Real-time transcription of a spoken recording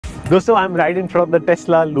दोस्तों, I'm right in front of the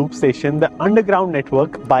Tesla Loop Station, the underground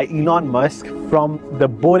network by Elon Musk from the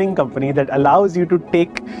boring company that allows you to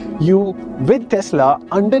take you with Tesla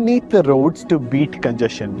underneath the roads to beat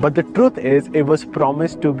congestion. But the truth is, it was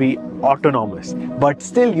promised to be autonomous. But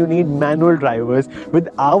still, you need manual drivers with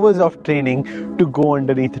hours of training to go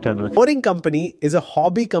underneath the tunnel. Boring Company is a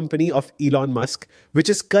hobby company of Elon Musk, which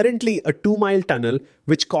is currently a 2-mile tunnel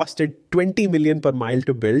which costed 20 million per mile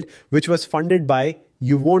to build, which was funded by,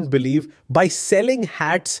 you won't believe, by selling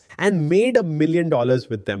hats, and made $1 million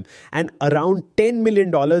with them, and around $10 million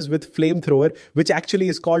with flamethrower, which actually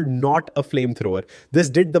is called not a flamethrower. This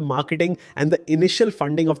did the marketing and the initial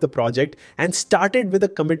funding of the project and started with a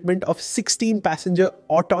commitment of 16-passenger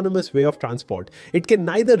autonomous way of transport. It can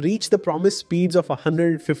neither reach the promised speeds of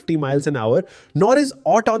 150 miles an hour, nor is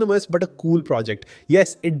autonomous but a cool project.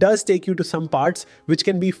 Yes, it does take you to some parts which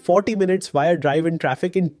can be 40 minutes via drive-in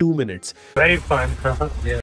traffic in 2 minutes. Very fun. Yeah.